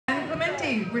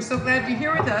Hi, we're so glad you're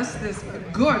here with us this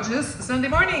gorgeous Sunday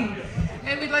morning.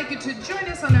 And we'd like you to join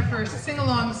us on our first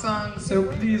sing-along song, so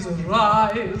please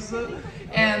rise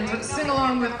and sing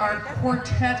along with our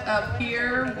quartet up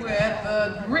here with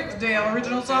the Rick Dale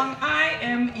original song, I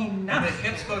Am Enough. And the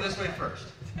hips go this way first.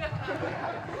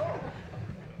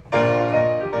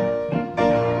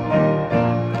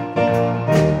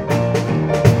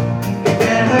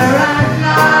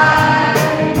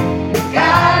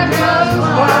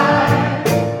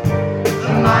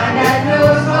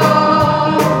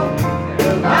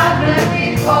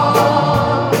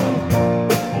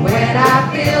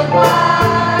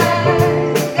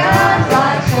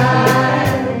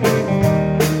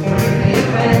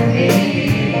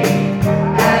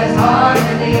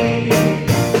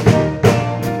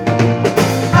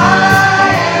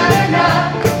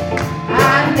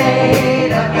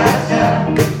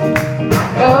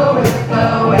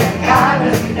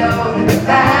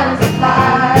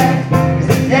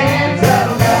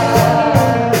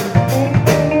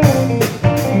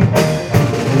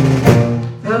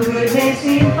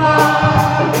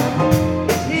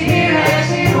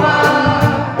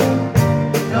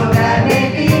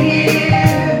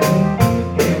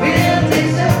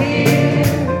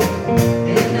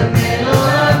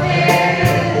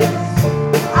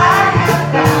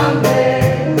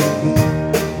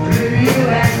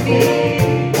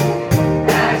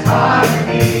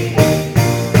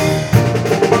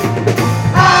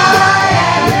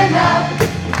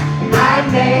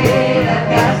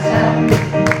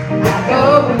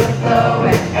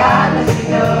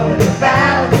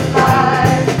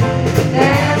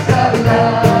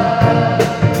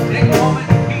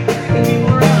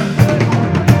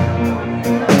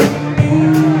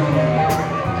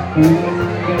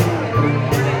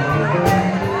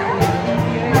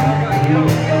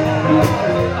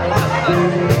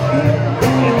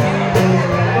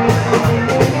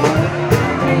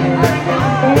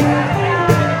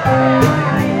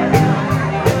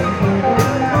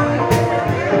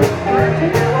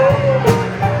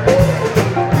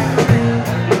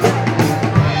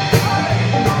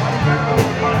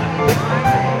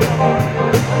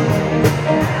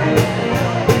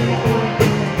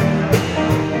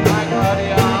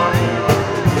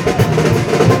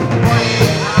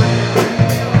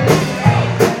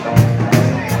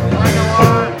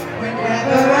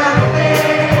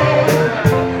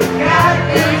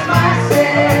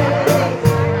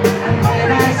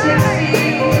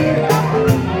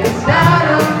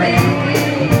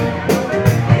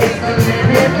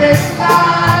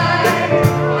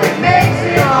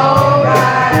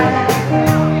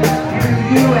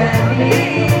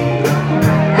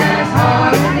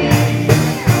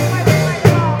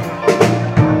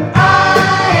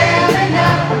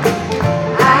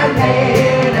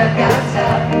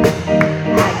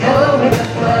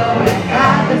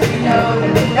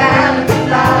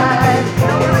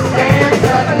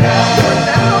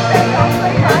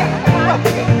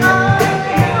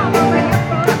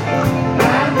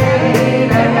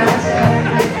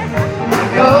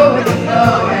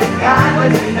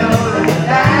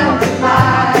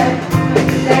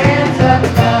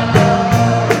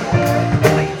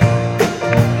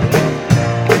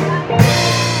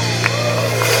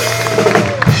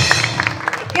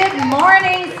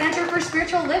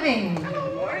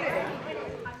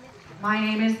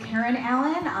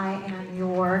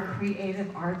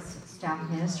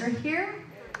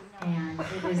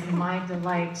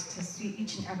 To see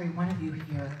each and every one of you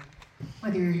here,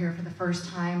 whether you're here for the first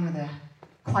time or the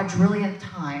quadrillionth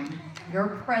time, your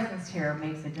presence here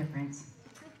makes a difference.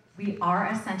 We are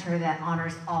a center that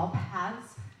honors all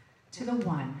paths to the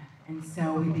one, and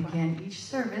so we begin each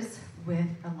service with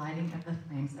the lighting of the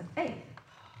flames of faith.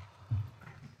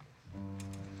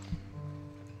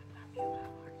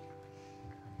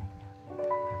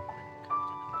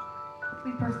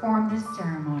 We perform this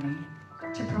ceremony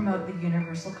to promote the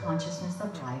universal consciousness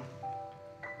of life,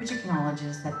 which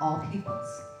acknowledges that all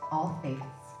peoples, all faiths,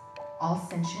 all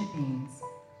sentient beings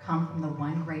come from the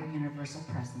one great universal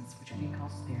presence, which we call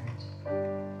spirit.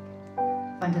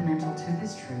 Fundamental to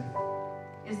this truth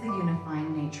is the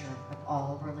unifying nature of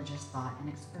all religious thought and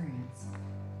experience,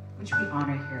 which we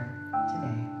honor here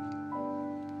today.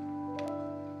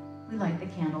 We light the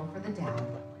candle for the Tao,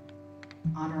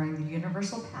 honoring the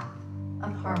universal path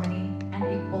of harmony and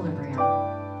equilibrium,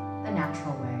 the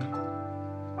natural way.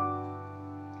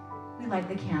 We light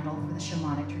the candle for the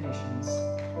shamanic traditions,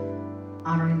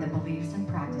 honoring the beliefs and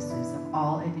practices of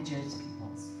all indigenous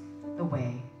peoples, the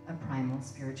way of primal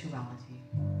spirituality.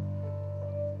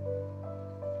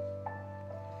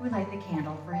 We light the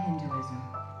candle for Hinduism,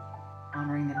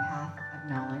 honoring the path of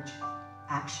knowledge,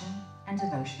 action and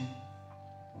devotion.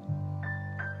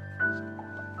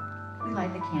 We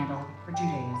light the candle for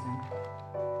Judaism,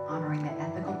 honoring the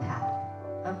ethical path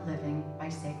of living by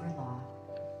sacred law.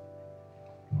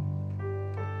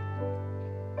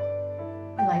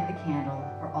 We light the candle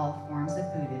for all forms of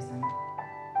Buddhism,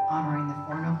 honoring the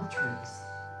Four Noble Truths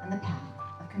and the path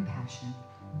of compassion.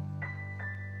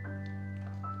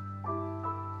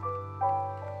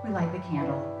 We light the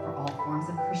candle for all forms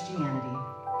of Christianity,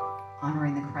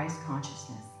 honoring the Christ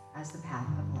consciousness as the path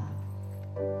of love.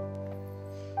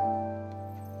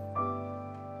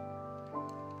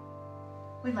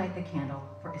 We light the candle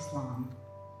for Islam,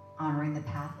 honoring the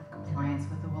path of compliance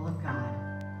with the will of God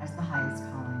as the highest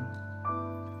calling.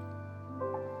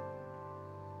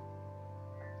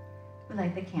 We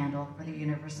light the candle for the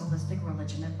universalistic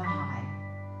religion of Baha'i,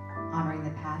 honoring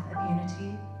the path of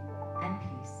unity and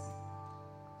peace.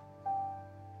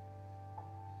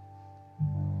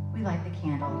 We light the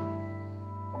candle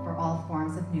for all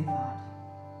forms of New Thought,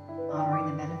 honoring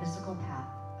the metaphysical path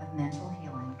of mental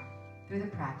healing through the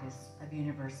practice of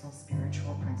universal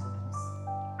spiritual principles.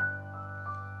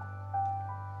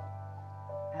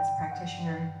 As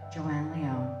practitioner Joanne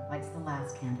Leone lights the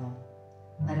last candle,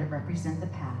 let it represent the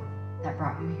path that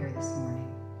brought you here this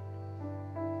morning.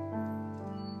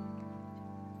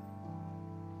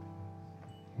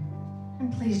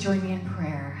 And please join me in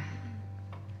prayer.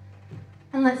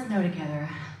 And let's know together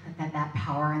that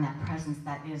power and that presence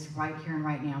that is right here and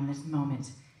right now in this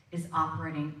moment is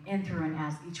operating in, through, and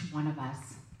as each one of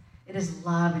us. It is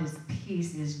love, it is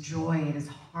peace, it is joy, it is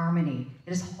harmony,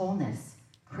 it is wholeness,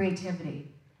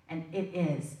 creativity, and it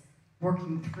is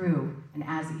working through and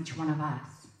as each one of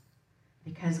us.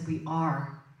 Because we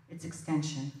are its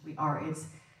extension, we are its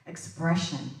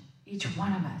expression. Each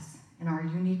one of us, in our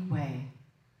unique way,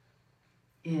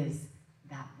 is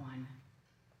that one.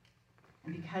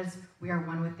 And because we are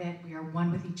one with it, we are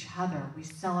one with each other. We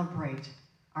celebrate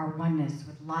our oneness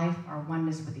with life, our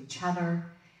oneness with each other.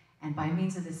 And by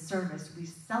means of this service, we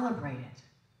celebrate it.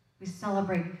 We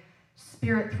celebrate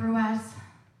spirit through us,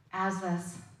 as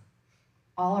us,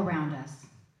 all around us.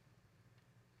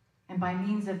 And by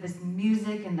means of this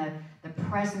music and the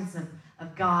presence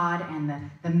of God and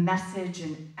the message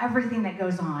and everything that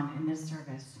goes on in this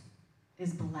service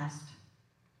is blessed.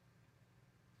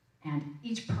 And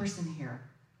each person here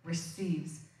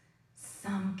receives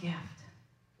some gift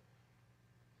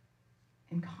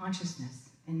in consciousness,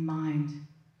 in mind.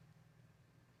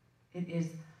 It is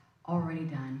already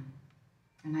done.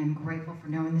 And I'm grateful for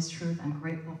knowing this truth. I'm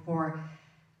grateful for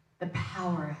the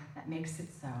power that makes it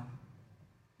so.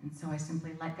 And so I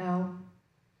simply let go.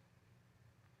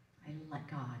 I let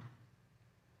God.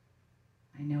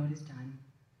 I know it is done.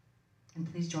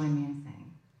 And please join me in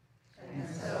saying. And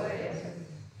so it is.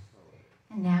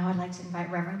 And now I'd like to invite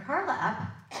Reverend Carla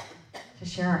up to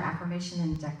share our affirmation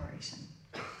and declaration.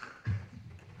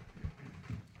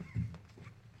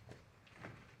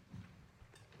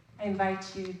 I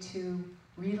invite you to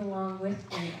read along with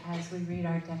me as we read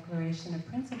our Declaration of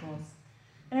Principles.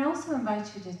 And I also invite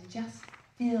you to just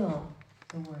feel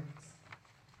the words.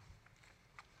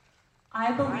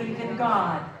 I believe in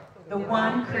God, the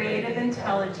one creative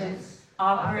intelligence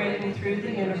operating through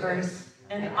the universe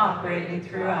and operating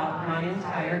throughout my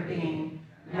entire being,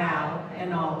 now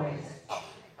and always.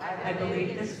 I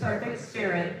believe this perfect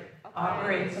spirit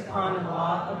operates upon a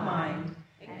law of mind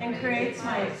and creates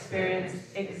my experience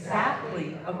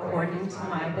exactly according to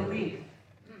my belief.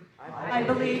 I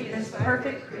believe this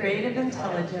perfect creative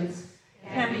intelligence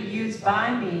can be used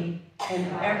by me and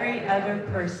every other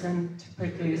person to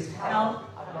produce health,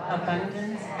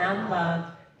 abundance, and love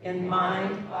in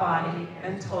mind, body,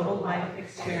 and total life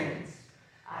experience.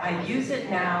 I use it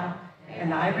now,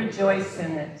 and I rejoice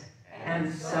in it,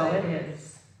 and so it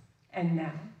is. And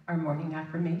now, our morning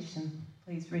affirmation.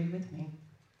 Please read with me.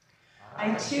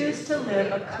 I choose to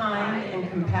live a kind and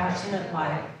compassionate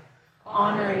life,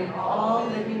 honoring all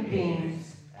living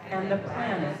beings and the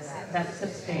planets that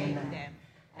sustain them.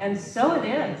 And so it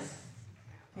is.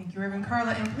 Thank you, Reverend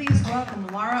Carla, and please welcome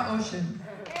Laura Ocean.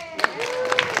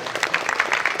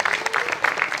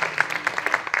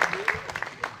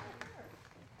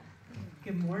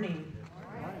 Good morning.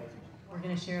 We're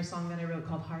going to share a song that I wrote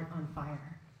called Heart on Fire.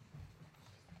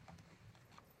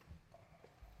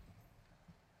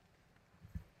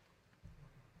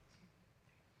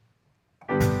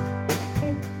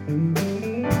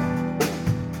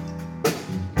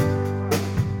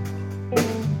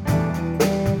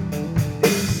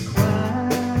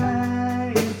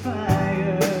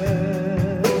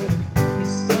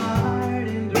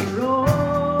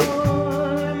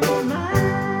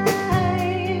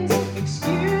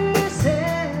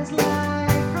 Excuses like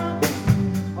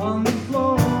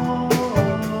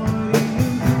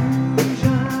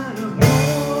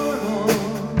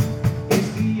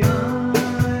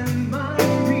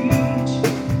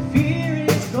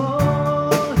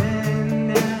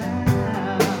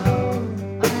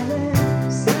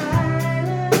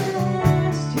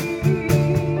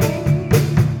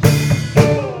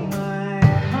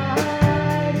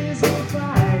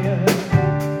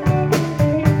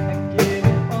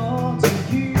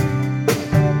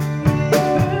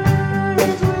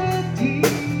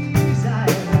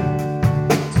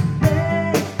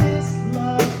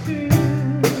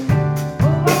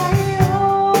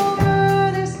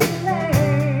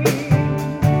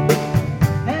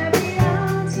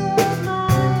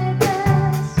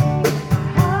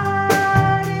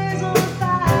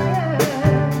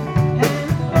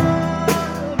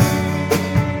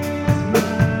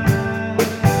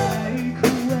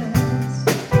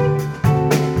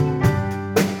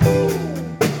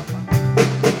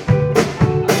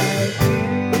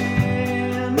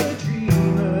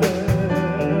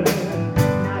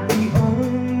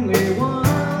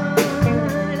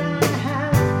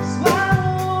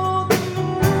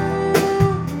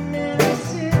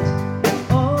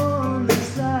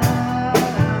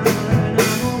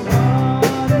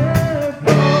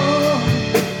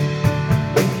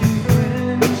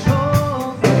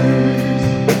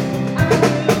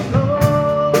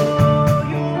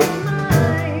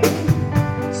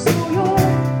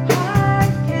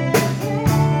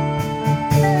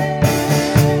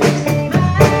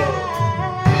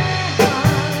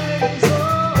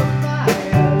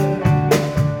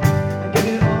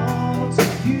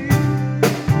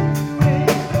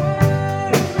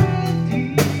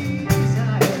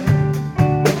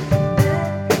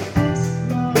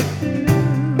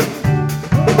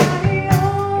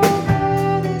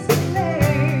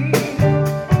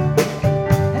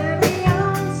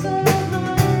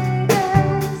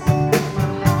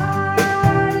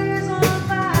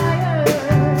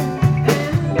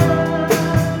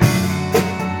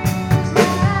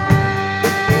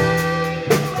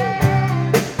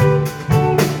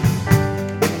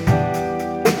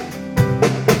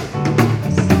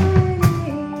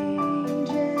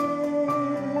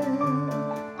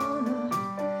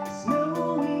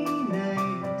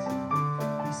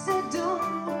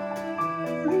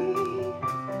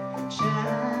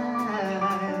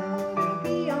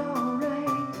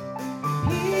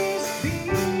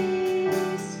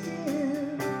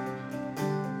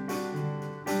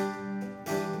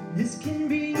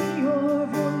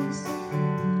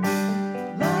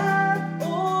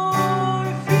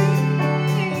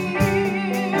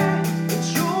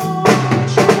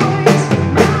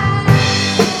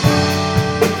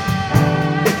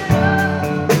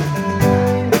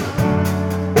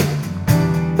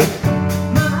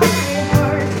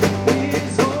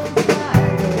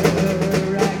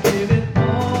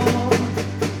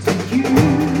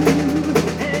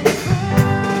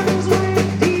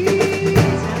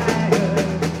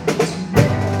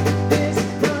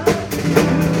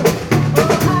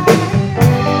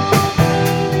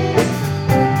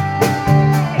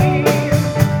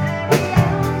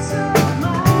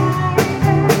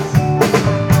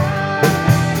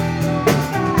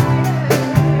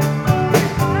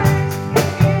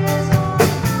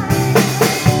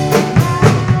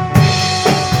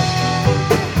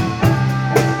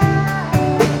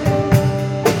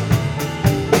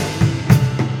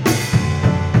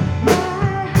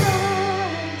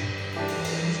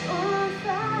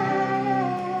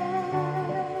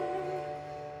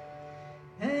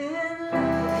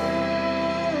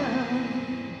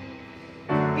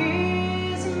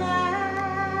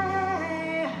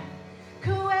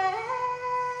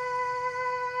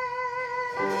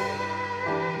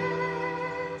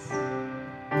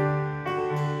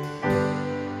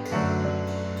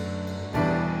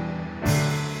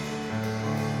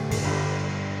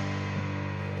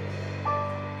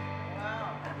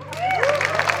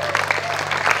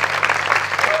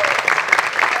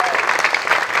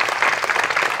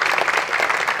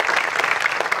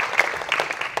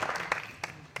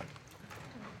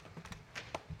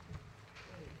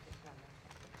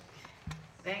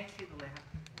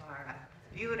Mara.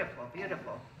 Beautiful,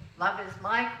 beautiful. Love is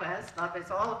my quest. Love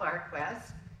is all of our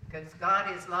quests, because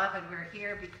God is love, and we're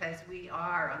here because we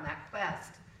are on that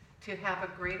quest to have a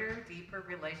greater, deeper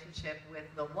relationship with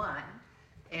the One.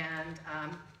 And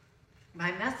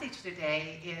my message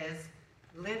today is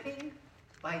living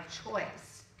by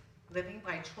choice. Living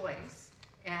by choice.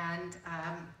 And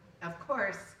of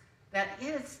course, that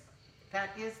is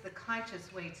the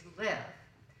conscious way to live.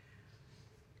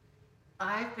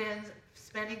 I've been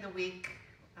spending the week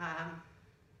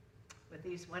with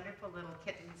these wonderful little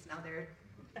kittens. Now they're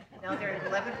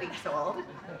 11 weeks old,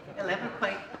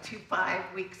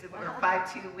 11.25 weeks or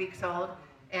 5.2 weeks old,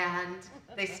 and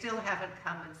they still haven't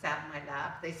come and sat in my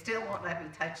lap. They still won't let me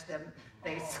touch them.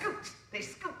 They scoot.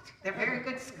 They're very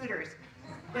good scooters,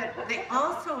 but they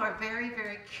also are very,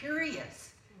 very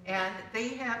curious, and they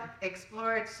have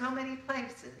explored so many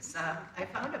places. I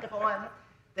found a poem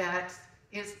that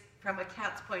is from a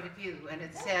cat's point of view, and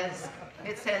it says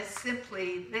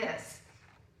simply this: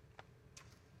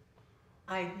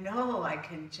 I know I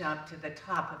can jump to the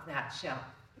top of that shelf.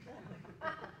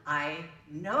 I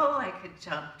know I can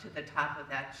jump to the top of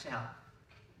that shelf.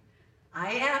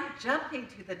 I am jumping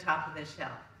to the top of the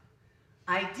shelf.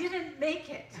 I didn't make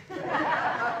it.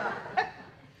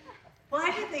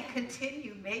 Why do they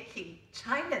continue making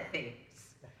China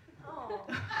things? Oh.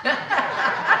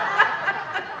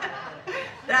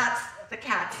 That's the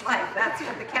cat's life. That's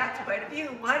from the cat's point of view.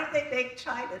 Why do they make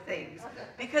China things?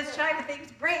 Because China things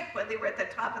break when they were at the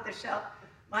top of the shelf.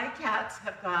 My cats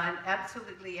have gone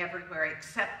absolutely everywhere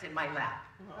except in my lap.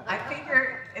 I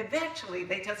figure eventually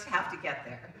they just have to get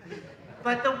there.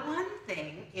 But the one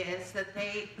thing is that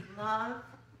they love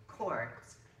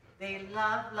chords. They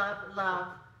love, love, love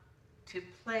to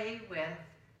play with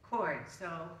chords.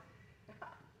 So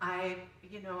I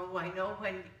know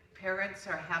when parents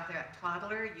have that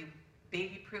toddler, you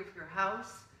baby-proof your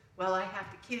house. Well, I have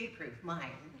to kitty-proof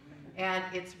mine. And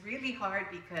it's really hard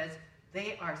because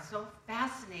they are so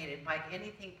fascinated by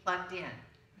anything plugged in.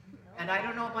 And I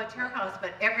don't know about your house,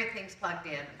 but everything's plugged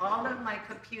in. All of my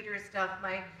computer stuff,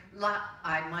 my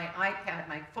iPad,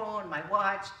 my phone, my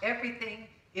watch, everything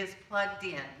is plugged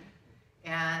in.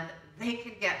 And they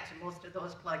can get to most of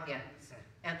those plug-ins.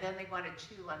 And then they want to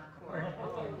chew on the cord.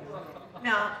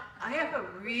 Now, I have a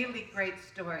really great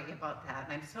story about that,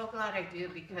 and I'm so glad I do,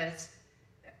 because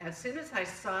as soon as I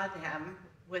saw them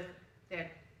they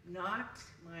knocked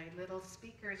my little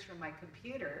speakers from my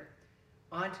computer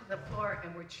onto the floor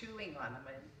and were chewing on them,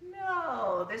 and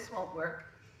no, this won't work.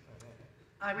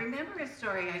 I remember a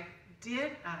story I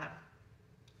did.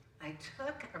 I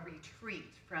took a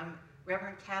retreat from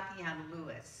Reverend Kathy Ann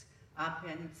Lewis up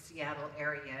in Seattle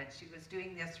area, and she was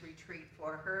doing this retreat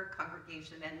for her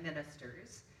congregation and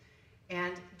ministers.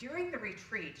 And during the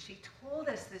retreat, she told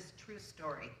us this true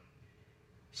story.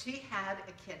 She had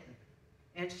a kitten,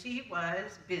 and she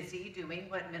was busy doing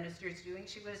what ministers doing.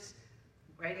 She was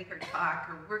writing her talk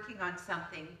or working on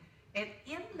something, and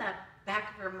in the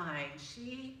back of her mind,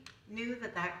 she knew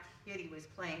that that kitty was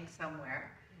playing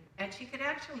somewhere, and she could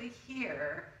actually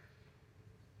hear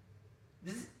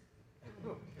bzz,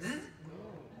 bzz,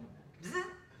 bzz.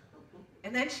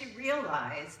 And then she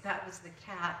realized that was the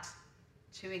cat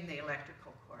chewing the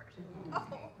electrical cord.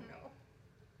 Oh, no.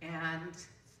 And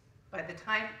by the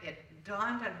time it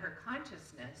dawned on her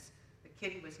consciousness, the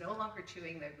kitty was no longer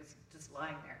chewing, it was just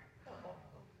lying there.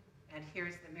 And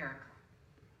here's the miracle.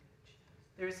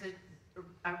 There's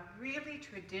a really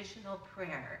traditional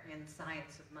prayer in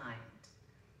Science of Mind.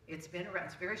 It's been around,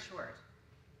 it's very short.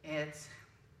 It's,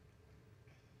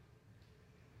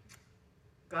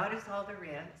 God is all there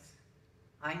is.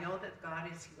 I know that God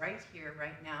is right here,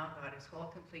 right now. God is whole,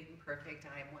 complete, and perfect.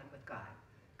 I am one with God.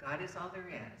 God is all there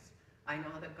is. I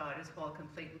know that God is whole,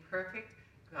 complete, and perfect.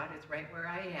 God is right where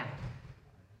I am.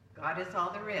 God is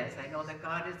all there is. I know that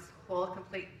God is whole,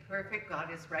 complete, and perfect. God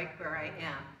is right where I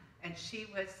am. And she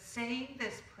was saying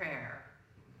this prayer,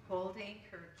 holding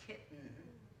her kitten,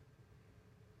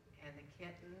 and the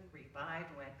kitten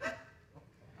revived, went,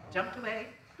 jumped away.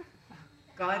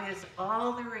 God is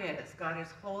all there is. God is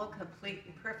whole, complete,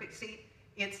 and perfect. See,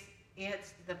 it's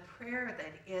the prayer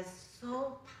that is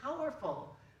so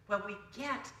powerful when we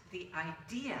get the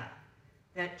idea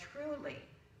that truly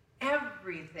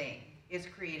everything is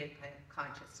created by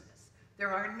consciousness.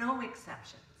 There are no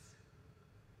exceptions.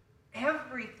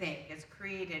 Everything is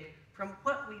created from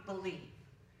what we believe.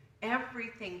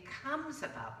 Everything comes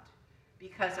about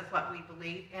because of what we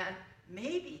believe, and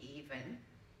maybe even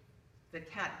the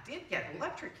cat did get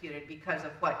electrocuted because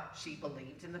of what she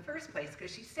believed in the first place, because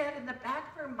she said in the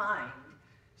back of her mind,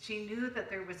 she knew that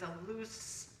there was a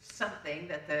loose something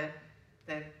that the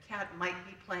cat might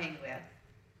be playing with,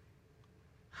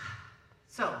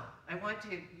 So I want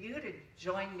you to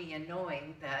join me in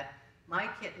knowing that my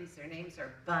kittens, their names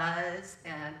are Buzz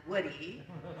and Woody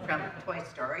from Toy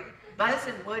Story. Buzz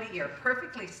and Woody are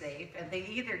perfectly safe, and they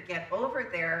either get over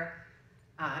their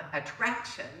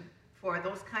attraction for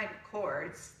those kind of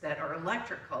cords that are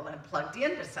electrical and plugged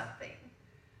into something,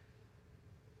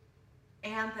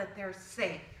 and that they're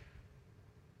safe.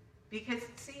 Because,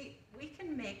 see, we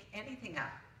can make anything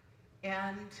up.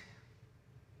 And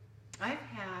I've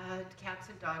had cats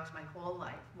and dogs my whole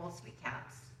life, mostly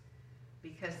cats,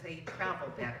 because they travel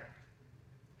better.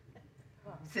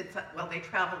 Well, they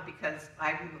travel because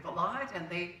I move a lot, and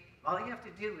all you have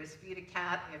to do is feed a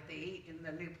cat. If they eat in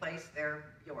the new place, they're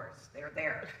yours. They're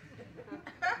there.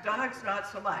 Dogs, not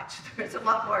so much. There's a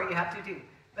lot more you have to do.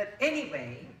 But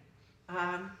anyway,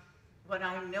 what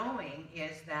I'm knowing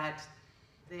is that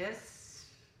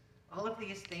all of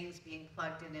these things being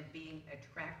plugged in and being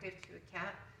attractive to a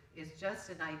cat is just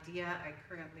an idea I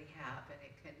currently have, and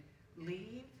it can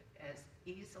leave as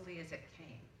easily as it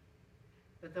came.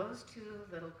 But those two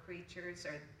little creatures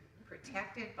are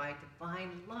protected by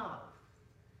divine love.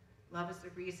 Love is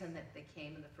the reason that they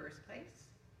came in the first place.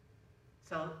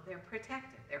 So they're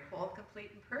protected. They're whole,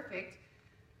 complete, and perfect.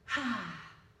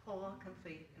 Whole,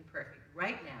 complete, and perfect,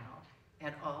 right now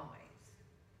and always.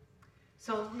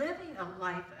 So living a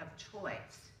life of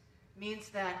choice means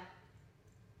that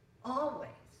always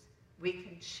we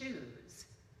can choose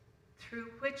through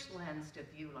which lens to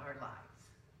view our lives.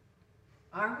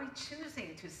 Are we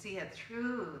choosing to see it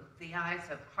through the eyes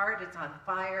of heart is on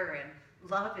fire and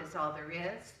love is all there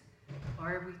is?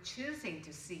 Or are we choosing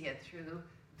to see it through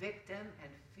victim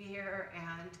and fear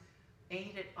and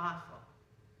ain't it awful?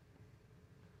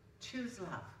 Choose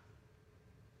love.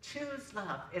 Choose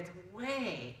love. It's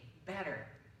way better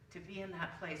to be in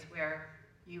that place where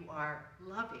you are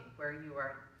loving, where you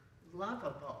are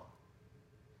lovable,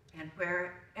 and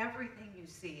where everything you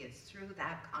see is through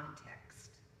that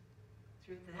context,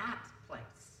 through that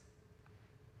place,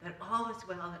 that all is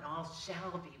well and all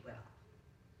shall be well.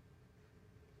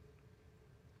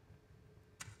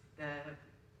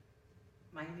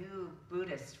 My new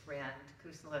Buddhist friend,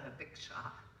 Kusala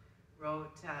Bhiksha,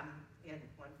 wrote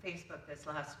on Facebook this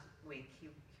last week, he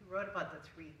wrote about the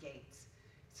 3 gates.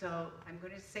 So I'm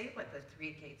going to say what the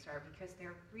 3 gates are because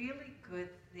they're really good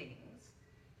things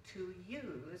to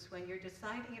use when you're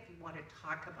deciding if you want to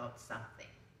talk about something.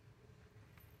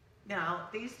 Now,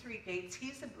 these 3 gates,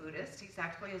 he's a Buddhist, he's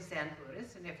actually a Zen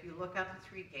Buddhist, and if you look up the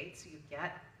 3 gates, you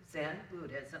get Zen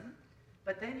Buddhism,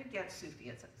 but then you get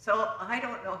Sufism. So I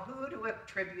don't know who to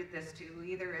attribute this to,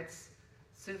 either it's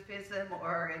Sufism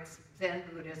or it's Zen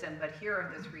Buddhism, but here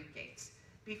are the 3 gates.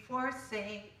 Before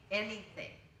saying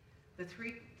anything, the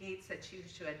 3 gates that you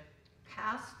should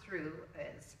pass through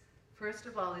is, first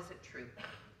of all, is it true?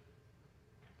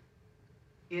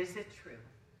 Is it true?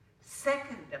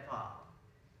 Second of all,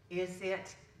 is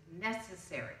it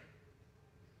necessary?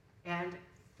 And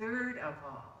third of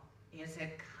all, is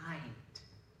it kind?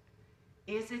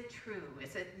 Is it true?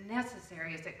 Is it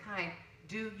necessary? Is it kind?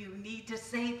 Do you need to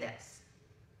say this?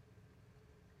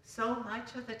 So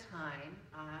much of the time,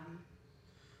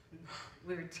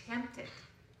 we're tempted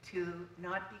to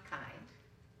not be kind.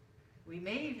 We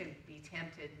may even be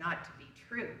tempted not to be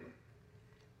true,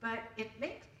 but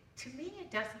to me,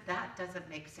 that doesn't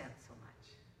make sense so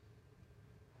much.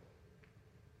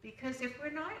 Because if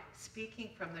we're not speaking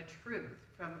from the truth,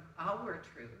 from our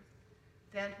truth,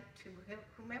 then to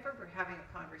whomever we're having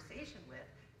a conversation with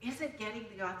isn't getting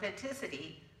the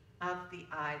authenticity of the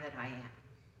I that I am.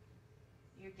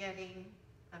 You're getting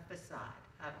a facade,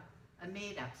 a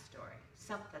made-up story,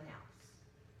 something else.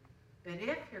 But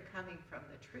if you're coming from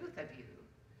the truth of you,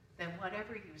 then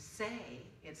whatever you say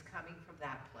is coming from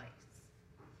that place.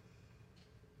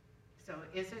 So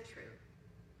is it true?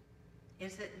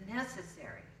 Is it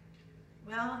necessary?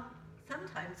 Well,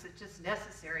 sometimes it's just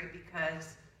necessary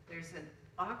because there's an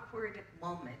awkward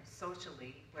moment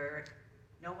socially where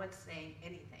no one's saying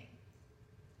anything.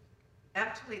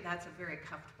 Actually, that's a very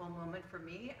comfortable moment for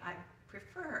me. I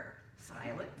prefer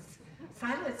silence.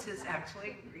 Silence is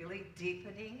actually really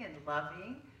deepening and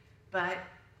loving, but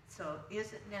so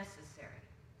is it necessary?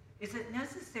 Is it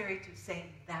necessary to say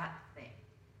that thing?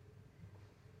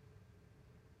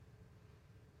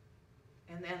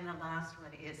 And then the last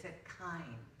one, is it kind?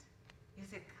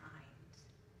 Is it kind?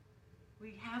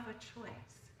 We have a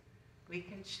choice. We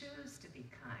can choose to be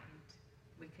kind.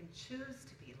 We can choose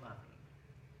to be loving.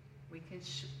 We can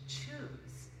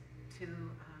choose to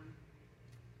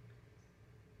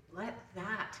let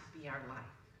that be our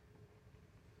life.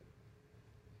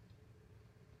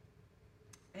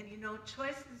 And you know,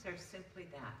 choices are simply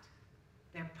that.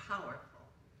 They're powerful.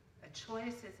 A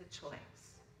choice is a choice.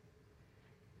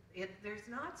 There's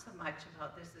not so much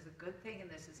about this is a good thing and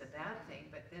this is a bad thing,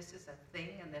 but this is a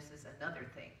thing and this is another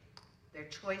thing. They're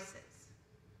choices.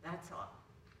 That's all.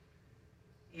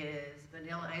 Is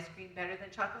vanilla ice cream better than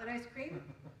chocolate ice cream?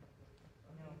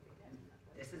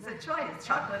 This is a choice.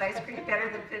 Chocolate ice cream better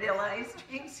than vanilla ice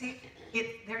cream? See,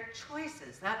 they're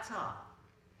choices, that's all.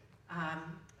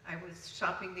 I was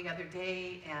shopping the other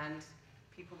day and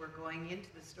people were going into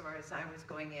the store as I was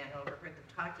going in, overheard them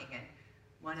talking, and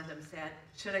one of them said,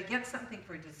 should I get something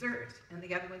for dessert? And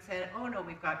the other one said, oh no,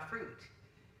 we've got fruit.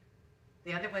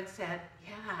 The other one said,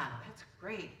 yeah, that's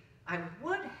great. I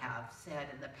would have said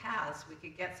in the past we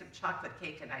could get some chocolate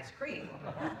cake and ice cream,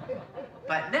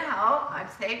 but now I'm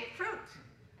saying fruit.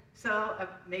 So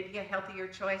maybe a healthier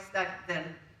choice than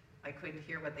I couldn't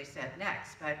hear what they said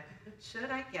next, but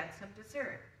should I get some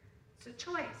dessert? It's a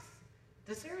choice.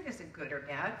 Dessert isn't good or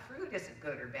bad, fruit isn't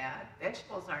good or bad,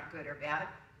 vegetables aren't good or bad,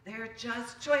 they're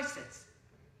just choices.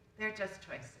 They're just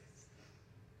choices.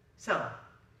 So,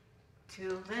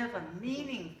 to live a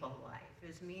meaningful life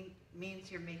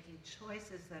means you're making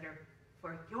choices that are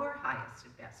for your highest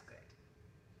and best good.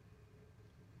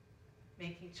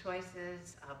 Making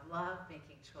choices of love,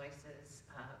 making choices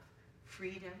of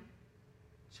freedom,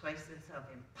 choices of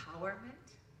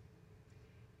empowerment.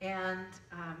 And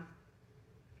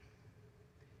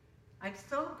I'm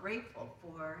so grateful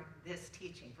for this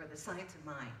teaching, for the Science of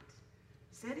Mind.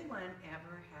 Has anyone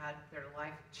ever had their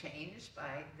life changed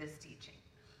by this teaching?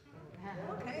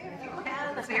 Okay, a few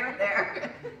hands here and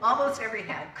there. Almost every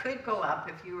hand could go up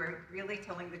if you were really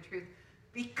telling the truth,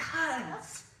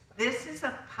 because this is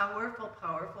a powerful,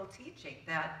 powerful teaching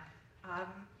that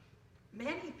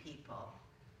many people,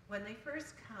 when they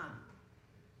first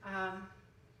come,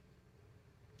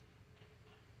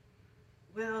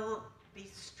 will be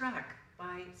struck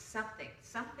by something.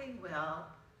 Something will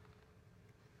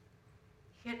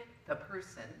hit the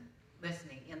person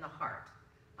listening in the heart.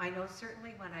 I know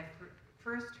certainly when I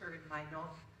first heard my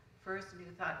first New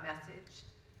Thought message,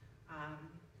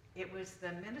 it was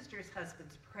the minister's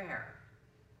husband's prayer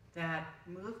that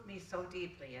moved me so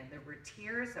deeply, and there were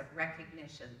tears of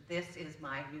recognition. This is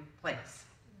my new place.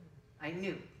 I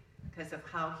knew because of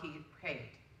how he prayed.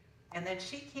 And then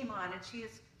she came on, and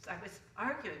I was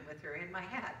arguing with her in my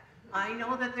head. I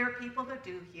know that there are people that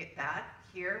do that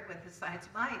here with the Science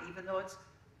of Mind, even though it's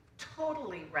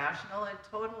totally rational and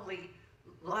totally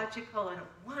logical and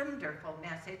a wonderful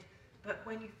message, but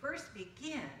when you first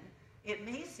begin, it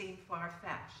may seem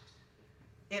far-fetched.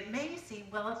 It may seem,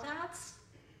 well, that's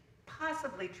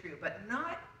possibly true, but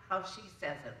not how she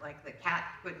says it, like the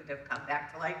cat couldn't have come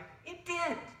back to life. It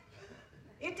did.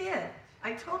 It did.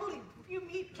 If you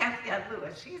meet Kathy Ann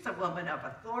Lewis, she's a woman of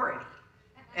authority.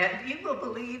 And you will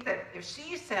believe that if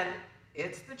she said it,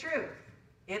 it's the truth.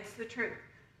 It's the truth.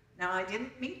 Now, I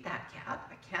didn't meet that cat.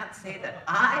 I can't say that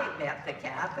I met the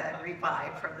cat that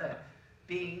revived from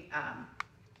being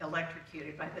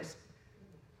electrocuted by this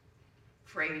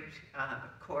frayed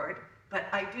cord. But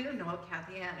I do know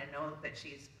Kathy Ann and know that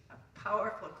she's a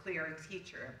powerful, clear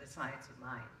teacher of the Science of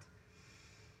Mind.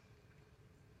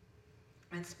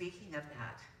 And speaking of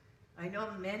that, I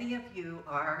know many of you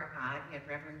are in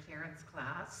Reverend Karen's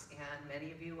class, and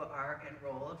many of you are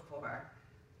enrolled for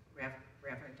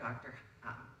Reverend Dr.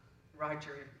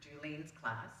 Roger Julien's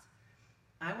class.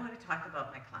 I want to talk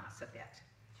about my class a bit.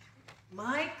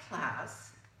 My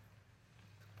class,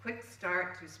 Quick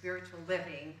Start to Spiritual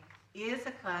Living, is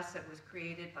a class that was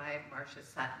created by Marcia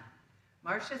Sutton.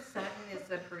 Marcia Sutton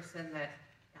is a person that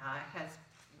has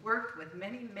worked with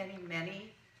many, many,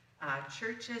 many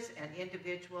churches and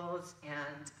individuals,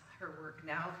 and her work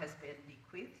now has been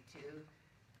bequeathed to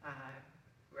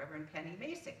Reverend Penny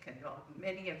Masick. And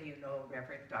many of you know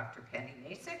Reverend Dr. Penny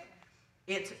Masick.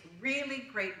 It's really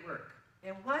great work.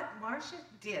 And what Marcia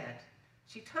did,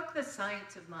 she took the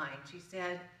Science of Mind. She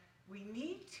said, we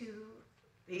need to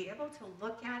be able to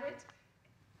look at it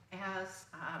as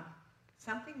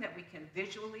something that we can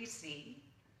visually see,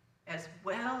 as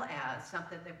well as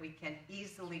something that we can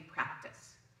easily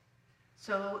practice.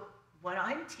 So what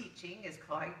I'm teaching is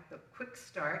called the Quick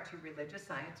Start to Religious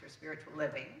Science or Spiritual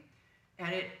Living.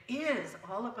 And it is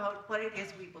all about what it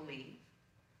is we believe,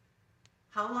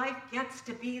 how life gets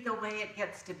to be the way it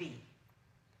gets to be,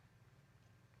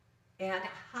 and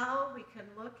how we can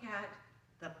look at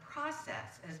the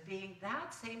process as being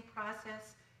that same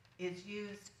process is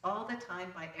used all the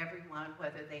time by everyone,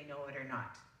 whether they know it or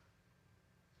not.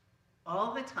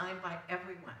 All the time by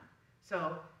everyone.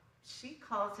 So she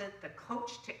calls it the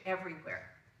coach to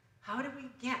everywhere. How do we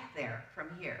get there from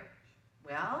here?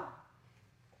 Well,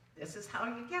 this is how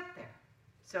you get there.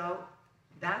 So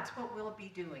That's what we'll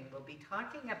be doing. We'll be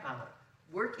talking about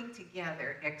working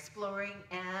together, exploring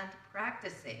and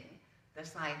practicing the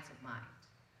science of mind,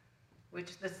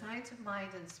 which the science of mind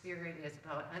and spirit is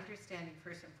about understanding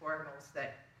first and foremost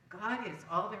that God is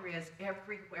all there is,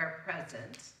 everywhere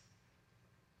present.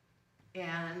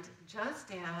 And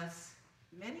just as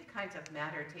many kinds of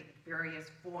matter take various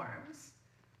forms,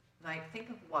 like think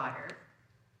of water.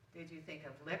 Did you think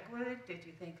of liquid? Did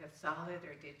you think of solid?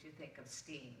 Or did you think of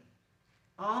steam?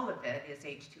 All of it is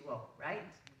H2O, right?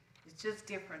 It's just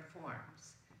different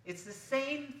forms. It's the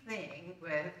same thing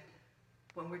with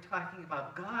when we're talking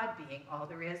about God being all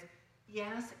there is.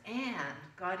 Yes, and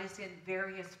God is in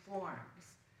various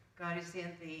forms. God is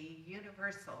in the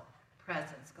universal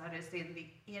presence. God is in the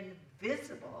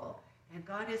invisible, and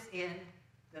God is in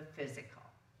the physical.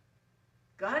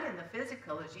 God in the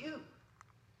physical is you.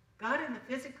 God in the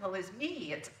physical is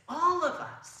me. It's all of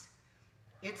us.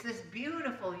 It's this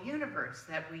beautiful universe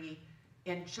that we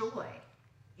enjoy.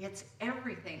 It's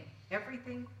everything,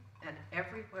 everything and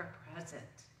everywhere present.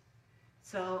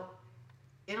 So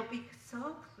it'll be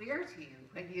so clear to you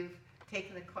when you've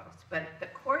taken the course. But the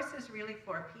course is really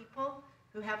for people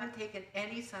who haven't taken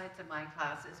any science of mind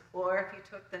classes, or if you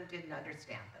took them, didn't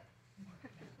understand them.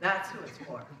 That's who it's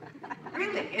for.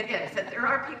 Really, it is. And there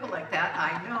are people like that,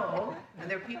 I know. And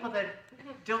there are people that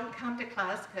don't come to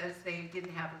class because they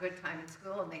didn't have a good time in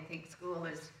school and they think school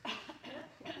is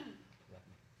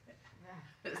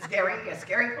a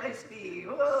scary place to be.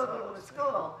 Whoa,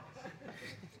 school.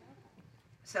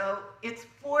 So it's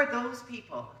for those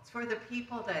people. It's for the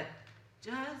people that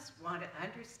just want to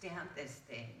understand this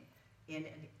thing in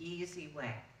an easy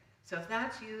way. So if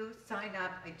that's you, sign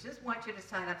up. I just want you to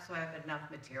sign up so I have enough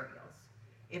materials.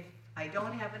 If I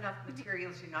don't have enough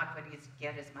materials, you're not going to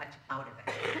get as much out of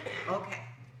it. Okay.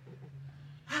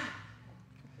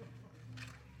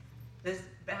 This,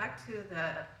 back to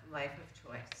the life of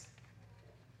choice.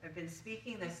 I've been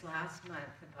speaking this last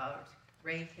month about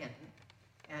Ray Hinton,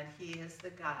 and he is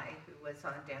the guy who was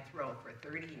on death row for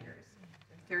 30 years.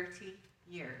 30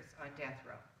 years on death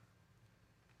row.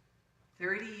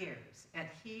 30 years. And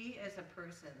he is a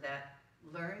person that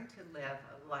learned to live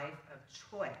a life of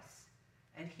choice.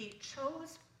 And he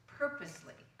chose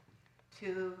purposely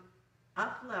to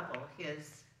up-level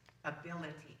his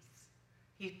abilities.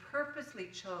 He purposely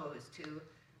chose to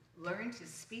learn to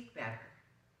speak better.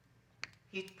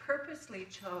 He purposely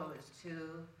chose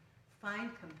to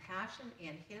find compassion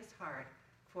in his heart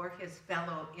for his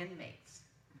fellow inmates.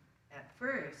 At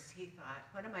first, he thought,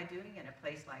 what am I doing in a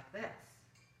place like this?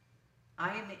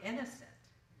 I am innocent,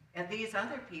 and these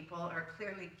other people are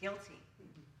clearly guilty.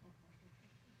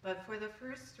 But for the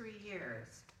first 3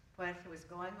 years, what was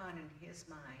going on in his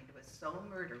mind was so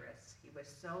murderous. He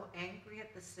was so angry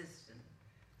at the system,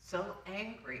 so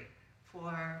angry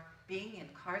for being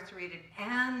incarcerated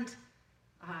and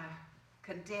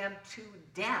condemned to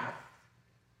death,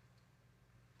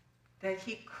 that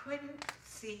he couldn't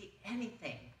see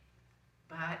anything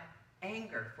but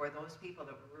anger for those people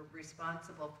that were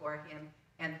responsible for him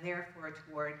and therefore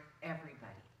toward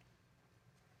everybody.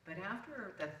 But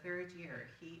after the 3rd year,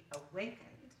 he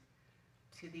awakened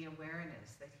to the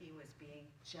awareness that he was being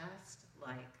just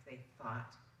like they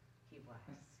thought he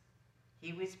was.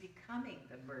 He was becoming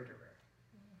the murderer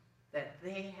that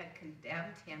they had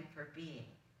condemned him for being,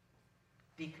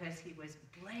 because he was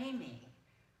blaming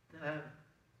the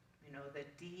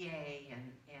DA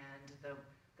and the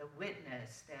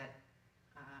witness that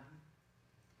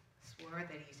swore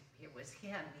that it was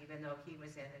him, even though he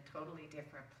was in a totally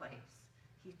different place.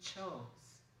 He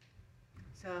chose.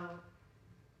 So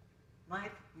my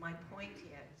point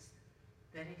is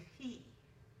that if he,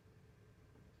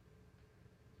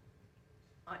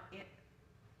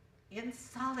 in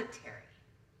solitary,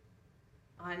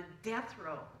 on death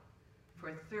row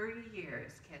for 30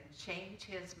 years, can change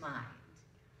his mind,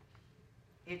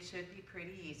 it should be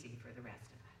pretty easy for the rest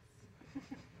of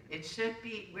us. It should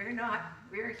be,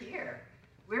 we're here.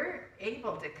 We're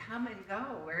able to come and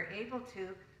go. We're able to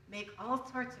make all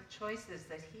sorts of choices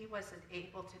that he wasn't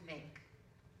able to make.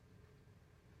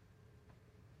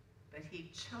 But he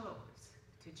chose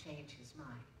to change his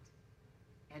mind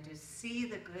and to see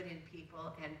the good in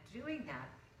people, and doing that,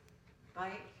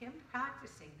 by him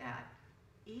practicing that,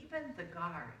 even the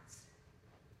guards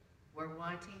were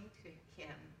wanting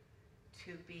him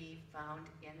to be found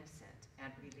innocent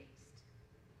and released,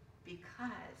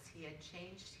 because he had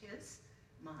changed his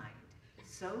mind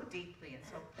so deeply and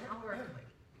so powerfully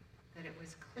that it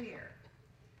was clear.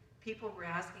 People were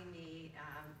asking me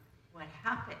what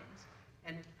happened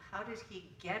and how did he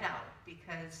get out,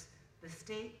 because the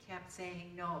state kept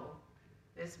saying, no,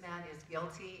 this man is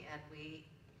guilty and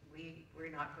we're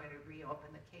we're not going to reopen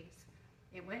the case.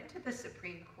 It went to the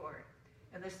Supreme Court,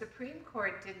 and the Supreme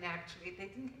Court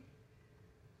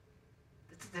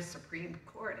it's the Supreme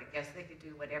Court, I guess they could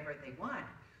do whatever they want,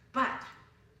 but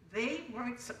they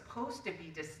weren't supposed to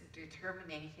be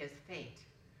determining his fate.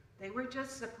 They were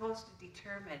just supposed to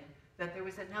determine that there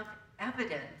was enough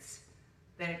evidence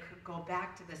that it could go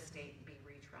back to the state and be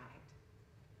retried.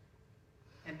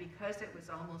 And because it was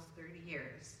almost 30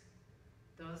 years,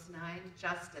 those 9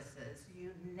 justices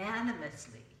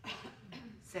unanimously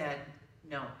said,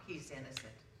 no, he's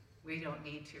innocent. We don't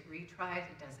need to retry it.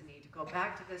 It doesn't need to go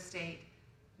back to the state.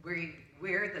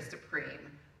 We're the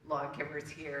supreme lawgivers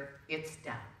here. It's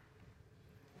done.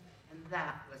 And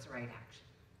that was right action.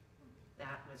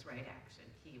 That was right action.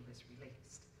 He was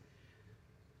released.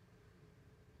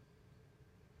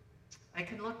 I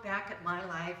can look back at my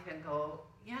life and go,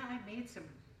 yeah, I made some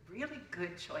really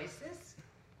good choices,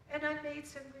 and I made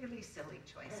some really silly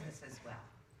choices as well.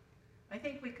 I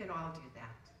think we could all do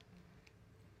that.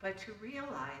 But to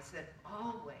realize that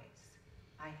always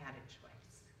I had a choice.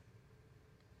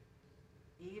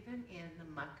 Even in the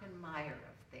muck and mire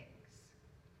of things,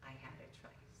 I had a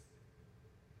choice.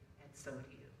 And so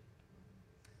do you.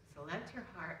 So let your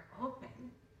heart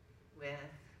open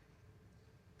with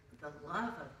the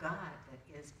love of God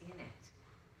that is in it.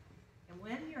 And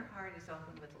when your heart is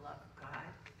open with the love of God,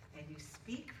 and you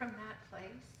speak from that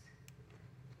place,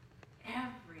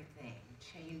 everything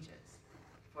changes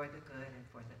for the good and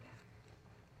for the better.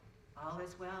 All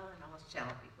is well and all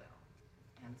shall be well.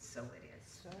 And so it is.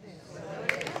 So it is.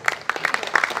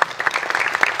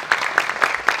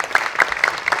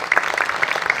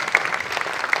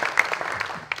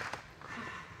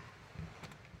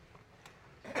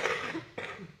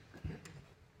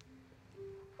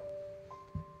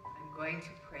 I'm going to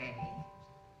pray.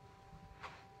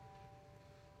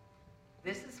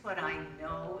 This is what I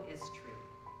know is true.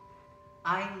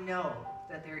 I know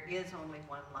that there is only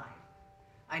one life.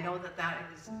 I know that that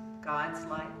is God's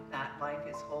life. That life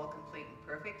is whole, complete, and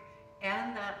perfect.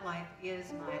 And that life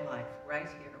is my life right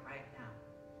here, right now.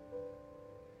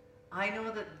 I know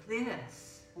that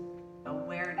this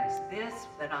awareness, this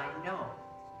that I know,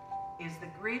 is the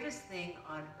greatest thing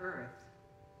on earth,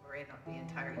 or in the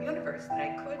entire universe, that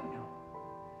I could know.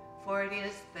 For it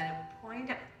is the point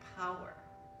of power,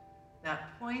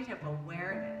 that point of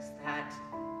awareness that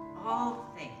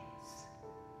all things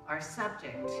are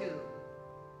subject to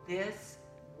this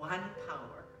one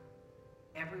power,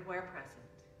 everywhere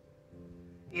present.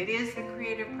 It is the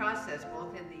creative process,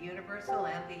 both in the universal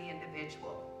and the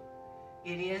individual.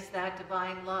 It is that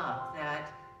divine love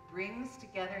that brings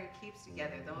together and keeps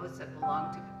together those that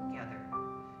belong together.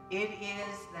 It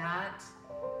is that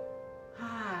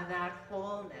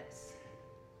wholeness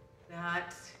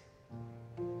that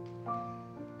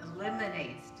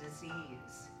eliminates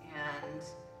disease and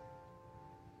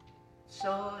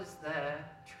shows the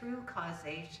true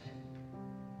causation,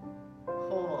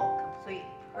 whole, complete,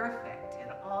 perfect in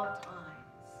all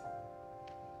times.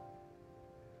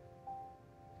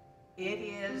 It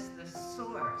is the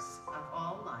source of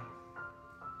all life,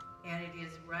 and it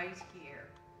is right here,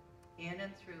 in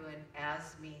and through and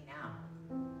as me now.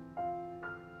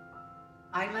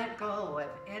 I let go of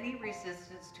any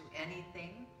resistance to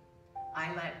anything.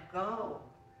 I let go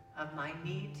of my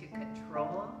need to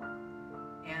control,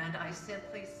 and I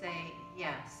simply say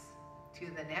yes to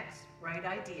the next right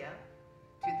idea,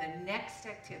 to the next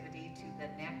activity, to the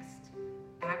next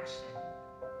action.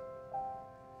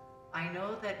 I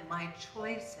know that my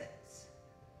choices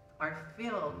are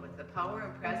filled with the power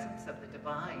and presence of the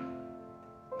divine.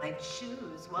 I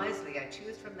choose wisely. I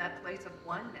choose from that place of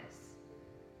oneness.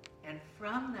 And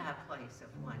from that place of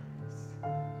oneness,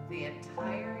 the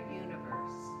entire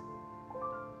universe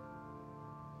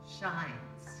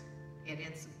shines in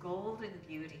its golden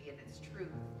beauty and its truth.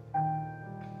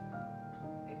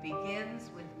 It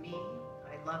begins with me.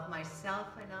 I love myself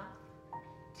enough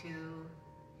to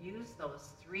use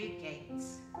those 3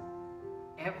 gates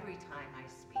every time I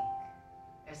speak,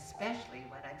 especially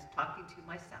when I'm talking to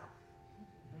myself.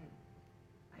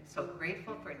 I'm so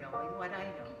grateful for knowing what I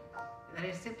know, that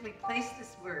I simply place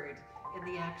this word in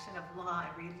the action of law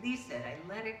and release it. I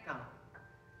let it go.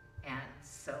 And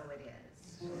so it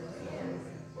is.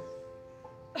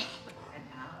 And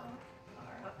now,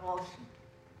 our emotion.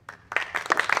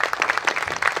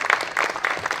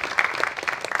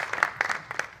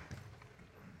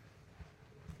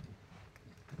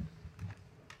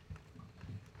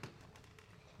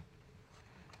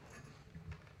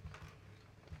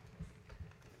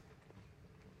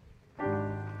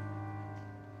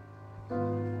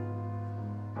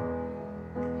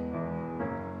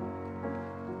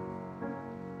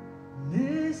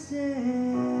 Listen,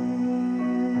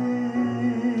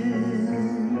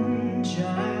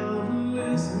 child,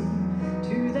 listen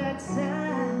to that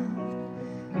sound.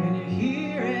 Can you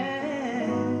hear it?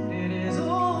 It is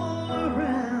all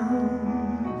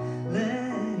around.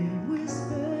 Let it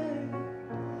whisper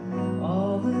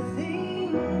all the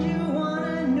things you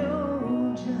wanna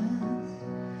know. Just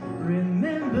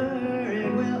remember,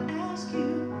 it will ask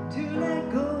you to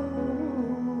let go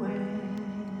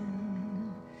and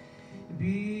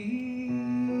be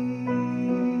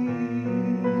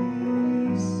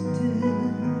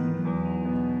still.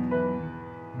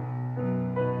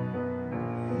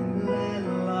 Let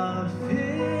love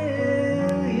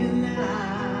fill you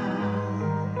now.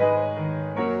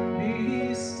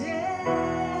 Be still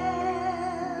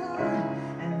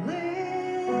and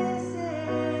listen,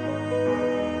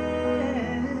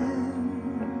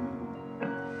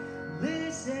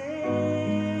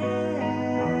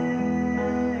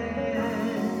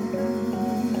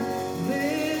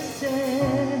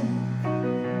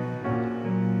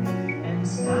 and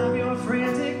stop your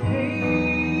frantic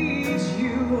pace.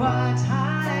 You are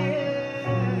tired.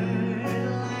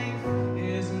 Life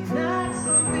is not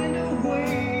something to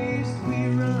waste. We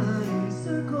run in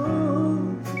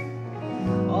circles.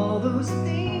 All those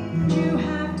things you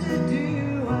have to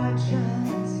do are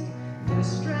just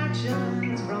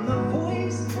distractions from the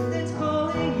voice that's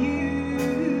calling you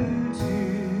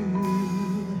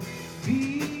to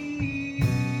be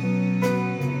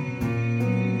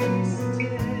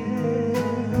still.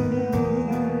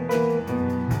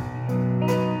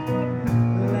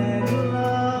 Let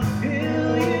love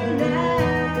fill you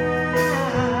now.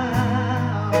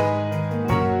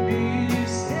 Be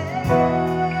still.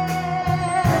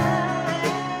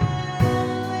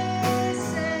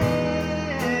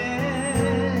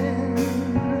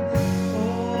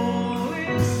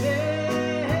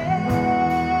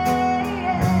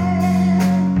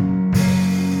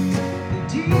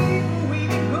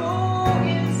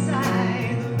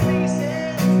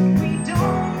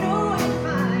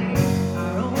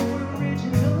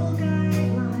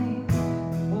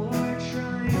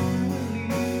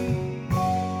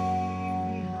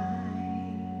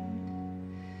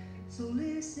 So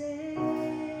listen,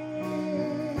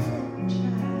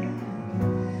 child,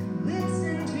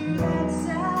 listen to that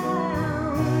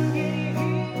sound. Can you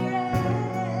hear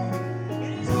it?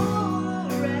 It is all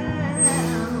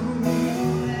around.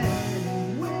 Let it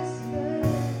whisper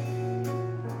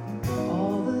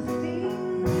all the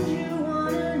things you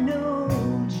wanna know.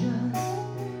 Just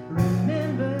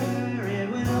remember, it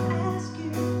will ask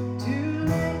you to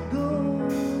let go.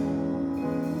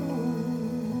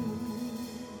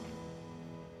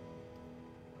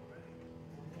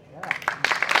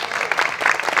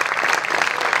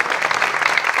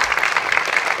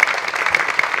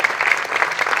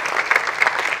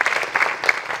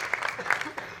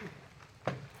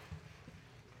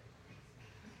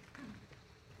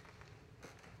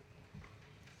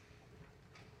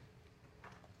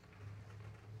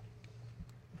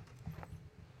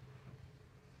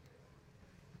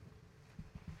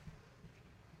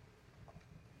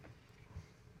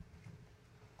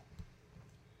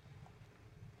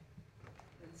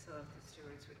 And so if the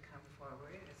stewards would come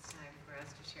forward, it's time for us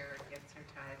to share our gifts, our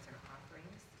tithes, our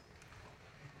offerings.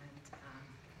 And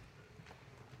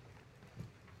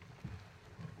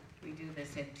we do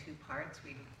this in two parts.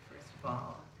 We first of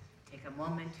all take a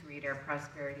moment to read our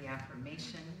prosperity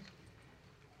affirmation.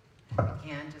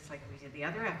 Again, just like we did the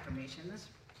other affirmations,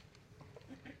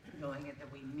 knowing it that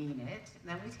we mean it. And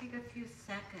then we take a few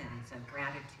seconds of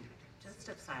gratitude, just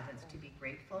of silence to be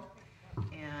grateful.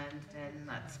 And then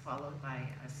that's followed by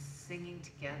us singing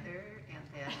together, and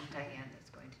then Diane is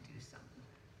going to do something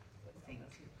to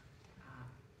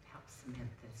help cement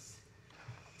this.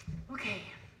 Okay,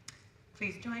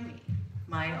 please join me.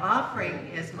 My offering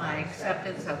is my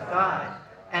acceptance of God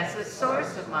as the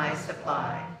source of my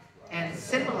supply and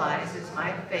symbolizes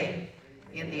my faith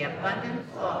in the abundant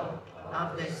flow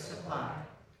of this supply.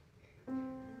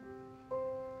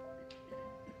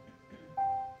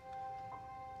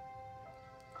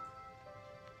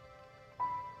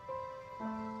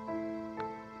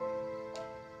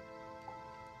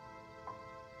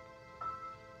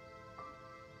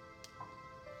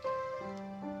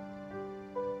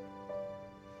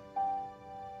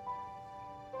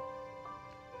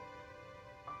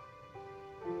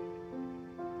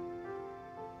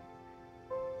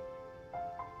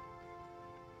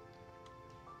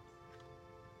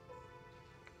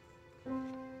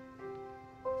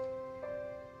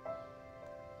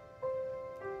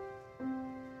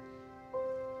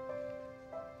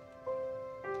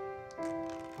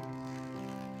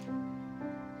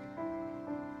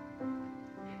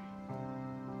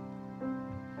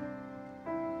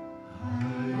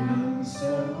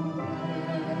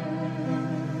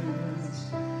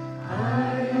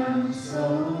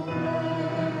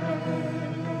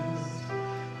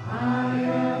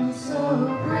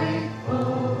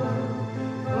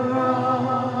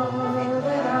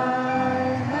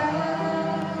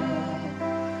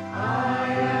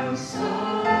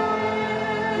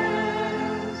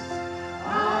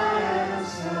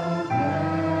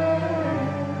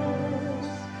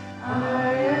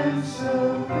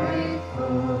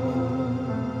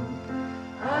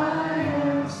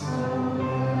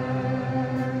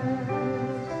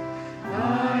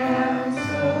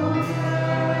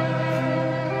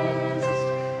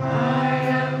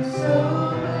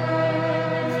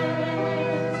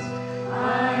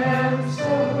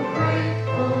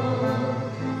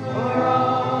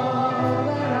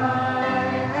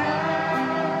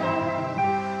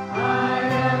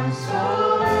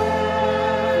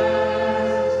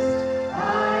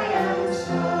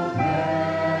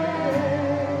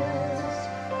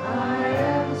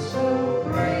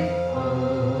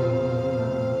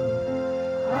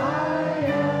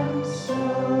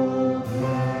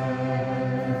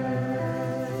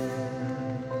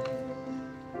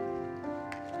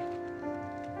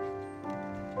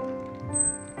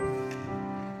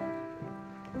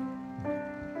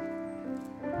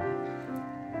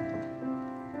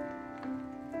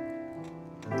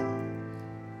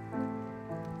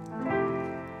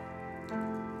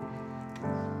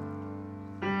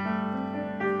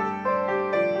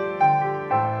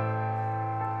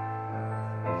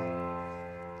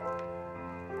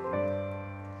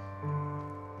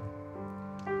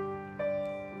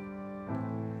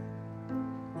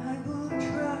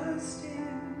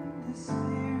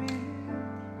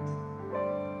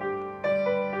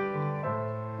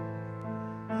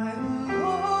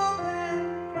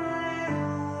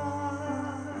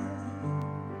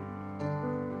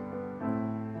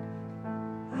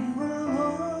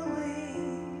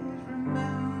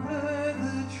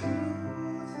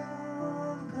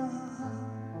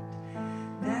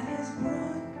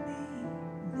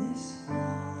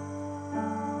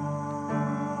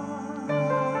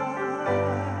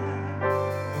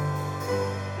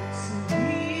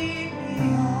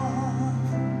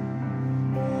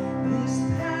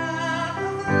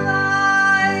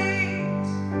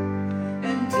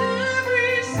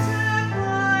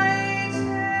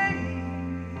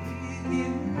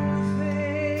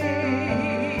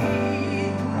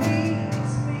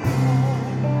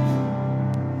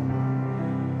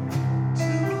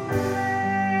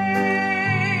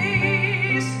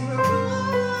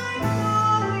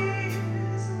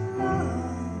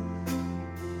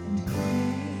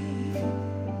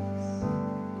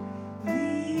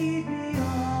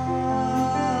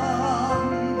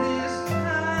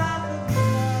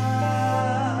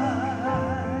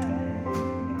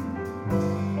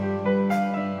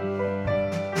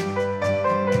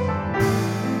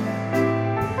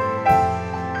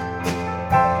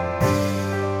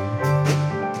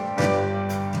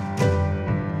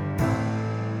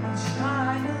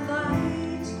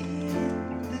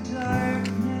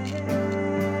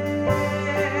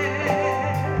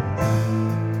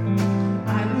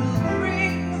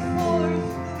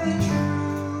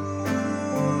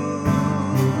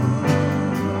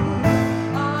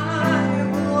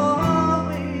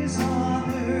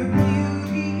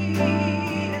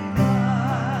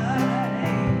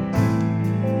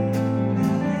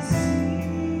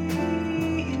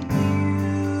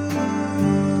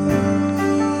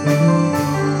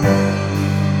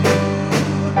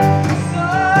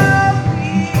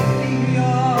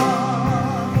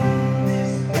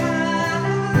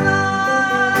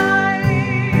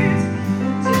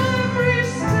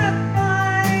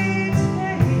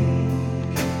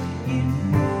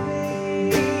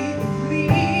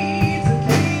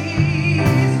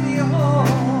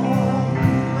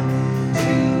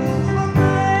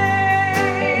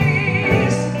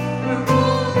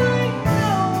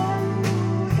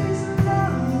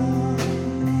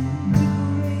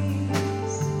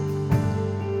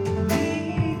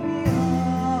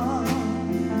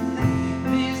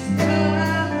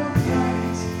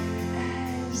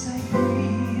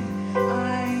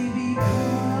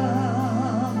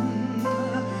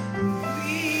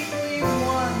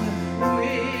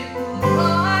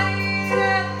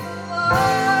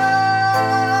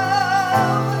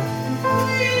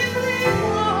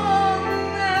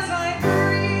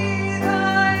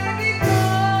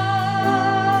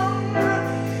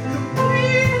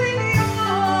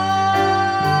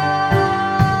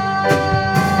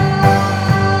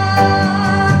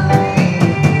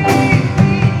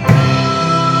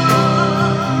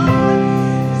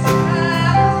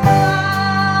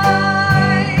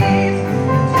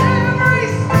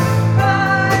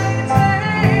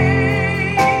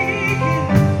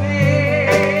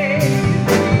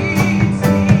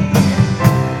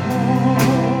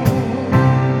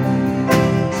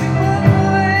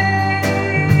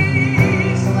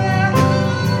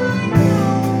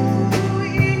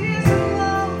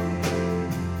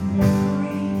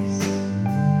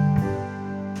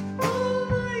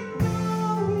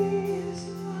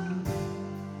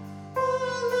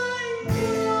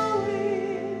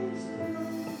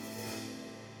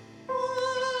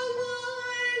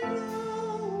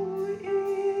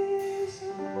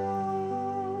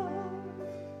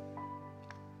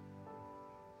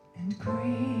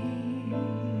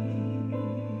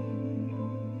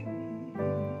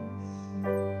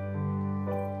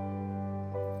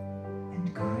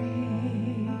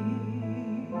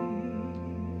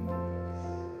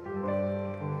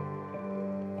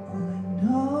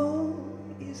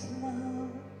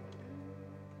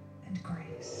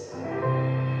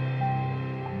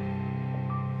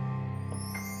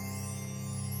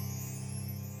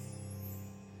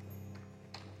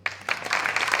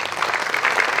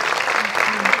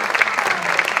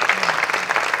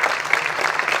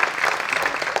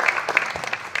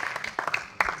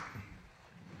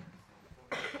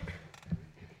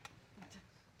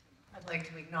 I'd like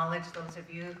to acknowledge those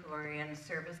of you who are in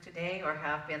service today or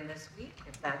have been this week.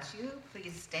 If that's you,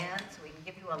 please stand so we can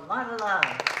give you a lot of love.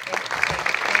 Thank you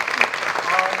for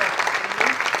all that you do,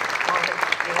 all that you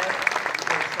give.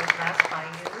 We're so blessed by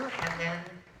you. And then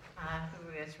who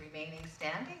is remaining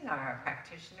standing are our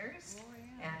practitioners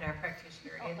and our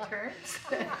practitioner interns.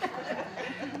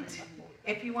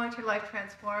 If you want your life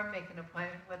transformed, make an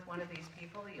appointment with one of these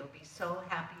people. You'll be so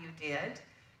happy you did.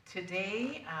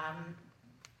 Today,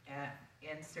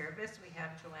 in service, we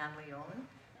have Joanne Leone,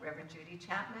 Reverend Judy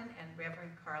Chapman, and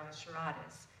Reverend Carla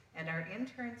Shiradas. And our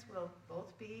interns will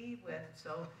both be with,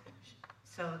 so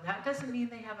that doesn't mean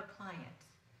they have a client.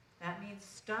 That means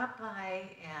stop by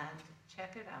and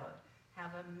check it out.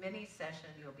 Have a mini session.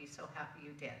 You'll be so happy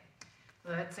you did.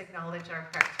 Let's acknowledge our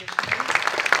practitioners.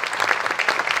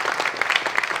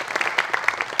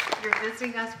 If you're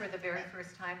visiting us for the very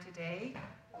first time today,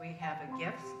 we have a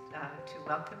gift to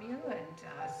welcome you and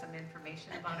some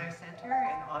information about our center.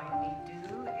 And all you need to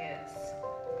do is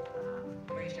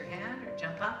raise your hand or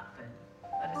jump up and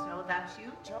let us know that's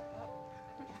you. Jump up.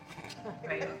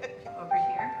 Right over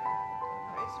here.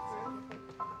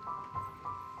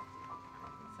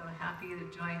 So happy you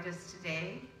joined us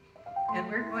today. And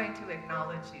we're going to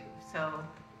acknowledge you. So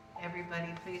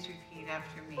everybody, please repeat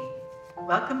after me.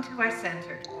 Welcome to our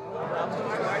center.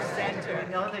 Welcome to our center.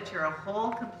 We know that you're a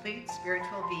whole, complete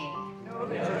spiritual being.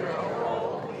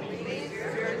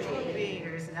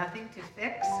 There's nothing to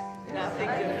fix. Nothing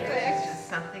to It's fix. just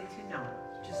something to know.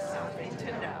 Just something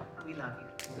to know. We love you.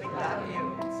 We love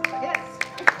you. And so it is.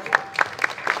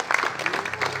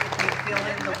 If you fill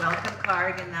in the welcome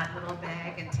card in that little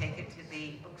bag and take it to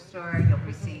the bookstore, you'll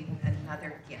receive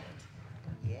another gift.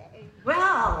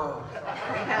 Well,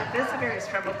 we have visitors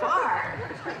from afar.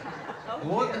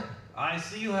 Good. I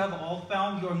see you have all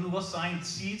found your new assigned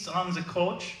seats on the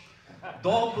coach.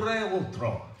 Dobre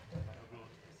utro.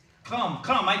 Come,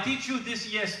 I teach you this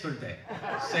yesterday.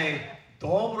 Say,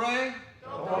 dobre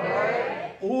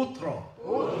utro.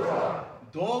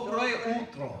 Dobre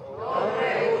utro.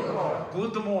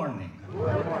 Good morning.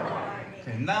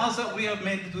 Okay, now that we have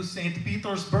made it to St.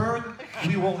 Petersburg,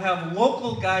 we will have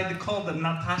local guide called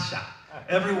Natasha.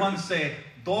 Everyone say,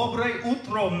 Dobre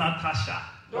utro, Natasha.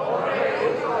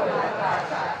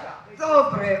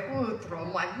 Dobre utro,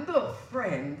 my little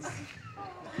friends,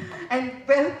 and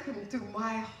welcome to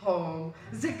my home,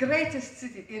 the greatest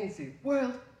city in the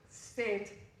world,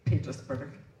 St.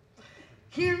 Petersburg.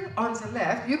 Here on the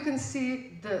left, you can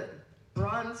see the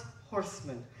bronze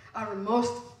horseman, our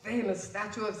most famous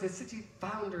statue of the city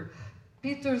founder,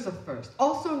 Peter I,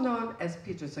 also known as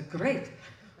Peter the Great,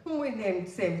 whom we named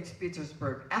St.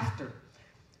 Petersburg after.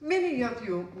 Many of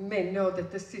you may know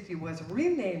that the city was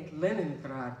renamed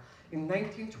Leningrad in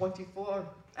 1924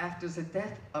 after the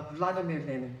death of Vladimir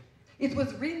Lenin. It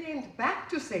was renamed back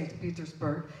to St.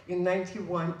 Petersburg in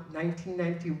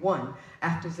 1991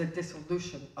 after the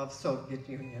dissolution of Soviet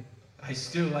Union. I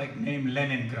still like name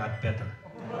Leningrad better.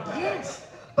 Yes,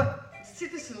 but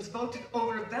citizens voted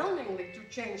overwhelmingly to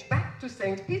change back to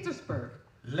St. Petersburg.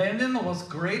 Lenin was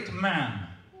great man.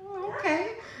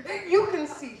 Okay, you can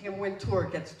see him when tour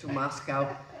gets to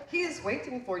Moscow. He is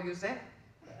waiting for you there.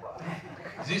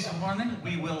 This morning,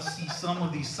 we will see some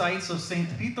of the sights of St.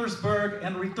 Petersburg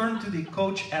and return to the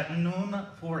coach at noon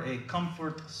for a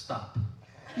comfort stop.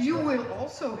 You will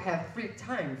also have free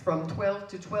time from 12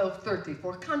 to 12:30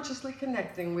 for consciously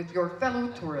connecting with your fellow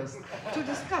tourists to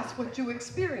discuss what you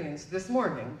experienced this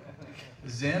morning.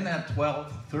 Then at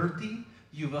 12:30,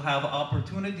 you will have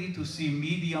opportunity to see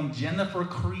medium Jennifer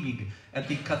Krieg at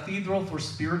the Cathedral for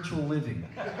Spiritual Living.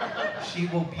 She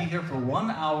will be here for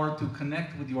 1 hour to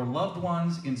connect with your loved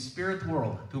ones in spirit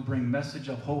world to bring message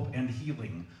of hope and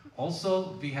healing.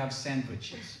 Also, we have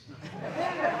sandwiches.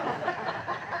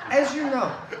 As you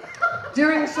know,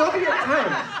 during Soviet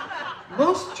times,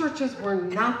 most churches were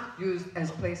not used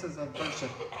as places of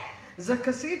worship. The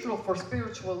Cathedral for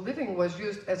Spiritual Living was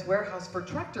used as warehouse for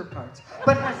tractor parts,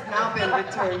 but has now been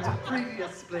returned to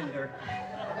previous splendor.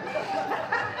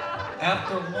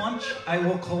 After lunch, I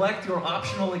will collect your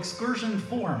optional excursion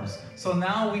forms. So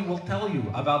now we will tell you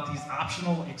about these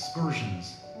optional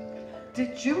excursions.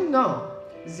 Did you know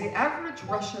the average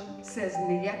Russian says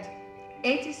 "niet"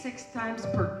 86 times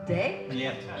per day?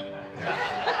 Yet.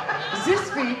 This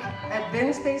week at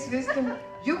Wednesday's Wisdom,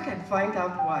 you can find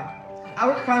out why.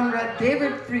 Our comrade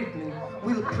David Friedman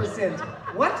will present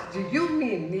 "What do you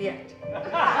mean, niet?"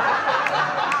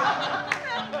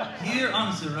 Here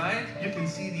on the right, you can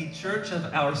see the Church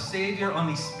of Our Savior on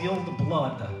the spilled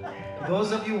blood.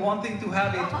 Those of you wanting to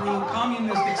have a true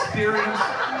communist experience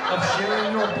of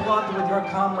sharing your blood with your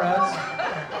comrades,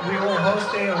 we will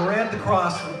host a Red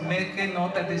Cross. Make a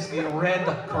note that it's the Red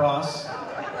Cross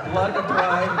blood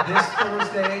drive this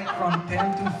Thursday from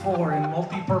 10 to 4 in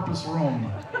multi-purpose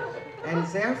room. And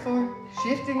therefore,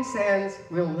 Shifting Sands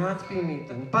will not be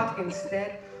meeting, but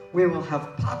instead, we will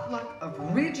have potluck of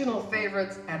regional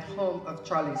favorites at home of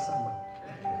Charlie Summer.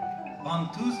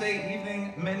 On Tuesday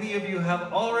evening, many of you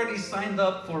have already signed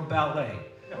up for ballet.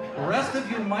 The rest of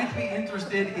you might be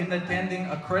interested in attending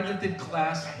accredited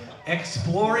class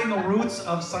Exploring Roots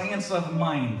of Science of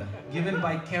Mind, given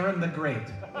by Karen the Great.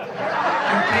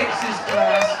 Who takes this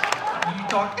class, you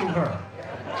talk to her.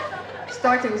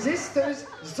 Starting this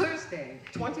Thursday,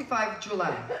 25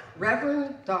 July,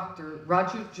 Reverend Dr.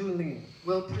 Roger Julien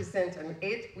will present an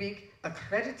 8-week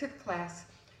accredited class,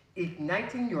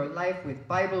 Igniting Your Life with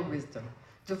Bible Wisdom,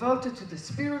 devoted to the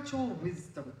spiritual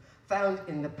wisdom found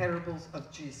in the parables of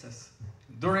Jesus.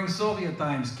 During Soviet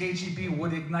times, KGB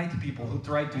would ignite people who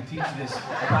tried to teach this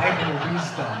Bible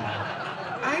wisdom.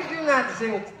 I do not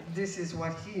think this is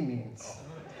what he means.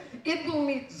 It will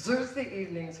meet Thursday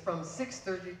evenings from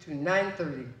 6:30 to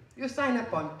 9:30. You sign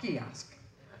up on kiosk.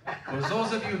 For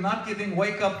those of you not getting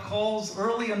wake-up calls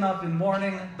early enough in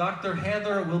morning, Dr.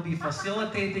 Heather will be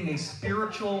facilitating a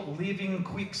spiritual living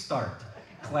quick start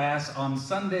class on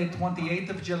Sunday 28th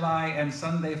of July and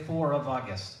Sunday 4 of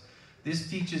August. This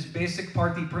teaches basic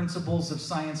party principles of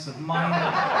science of mind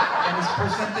and is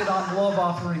presented on love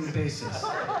offering basis.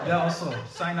 They also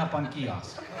sign up on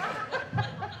kiosk.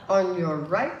 On your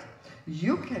right,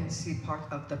 you can see part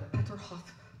of the Peterhof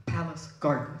Palace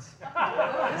Gardens.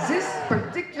 This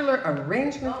particular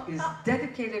arrangement is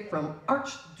dedicated from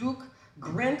Archduke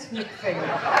Grant McPhail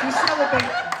to celebrate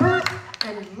birth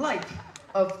and life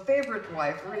of favorite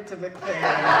wife Rita McPhail.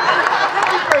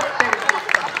 Happy birthday, Rita.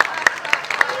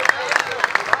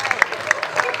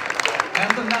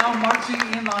 And now marching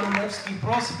in on Nevsky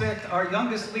Prospect, our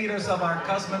youngest leaders of our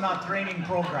cosmonaut training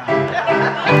program.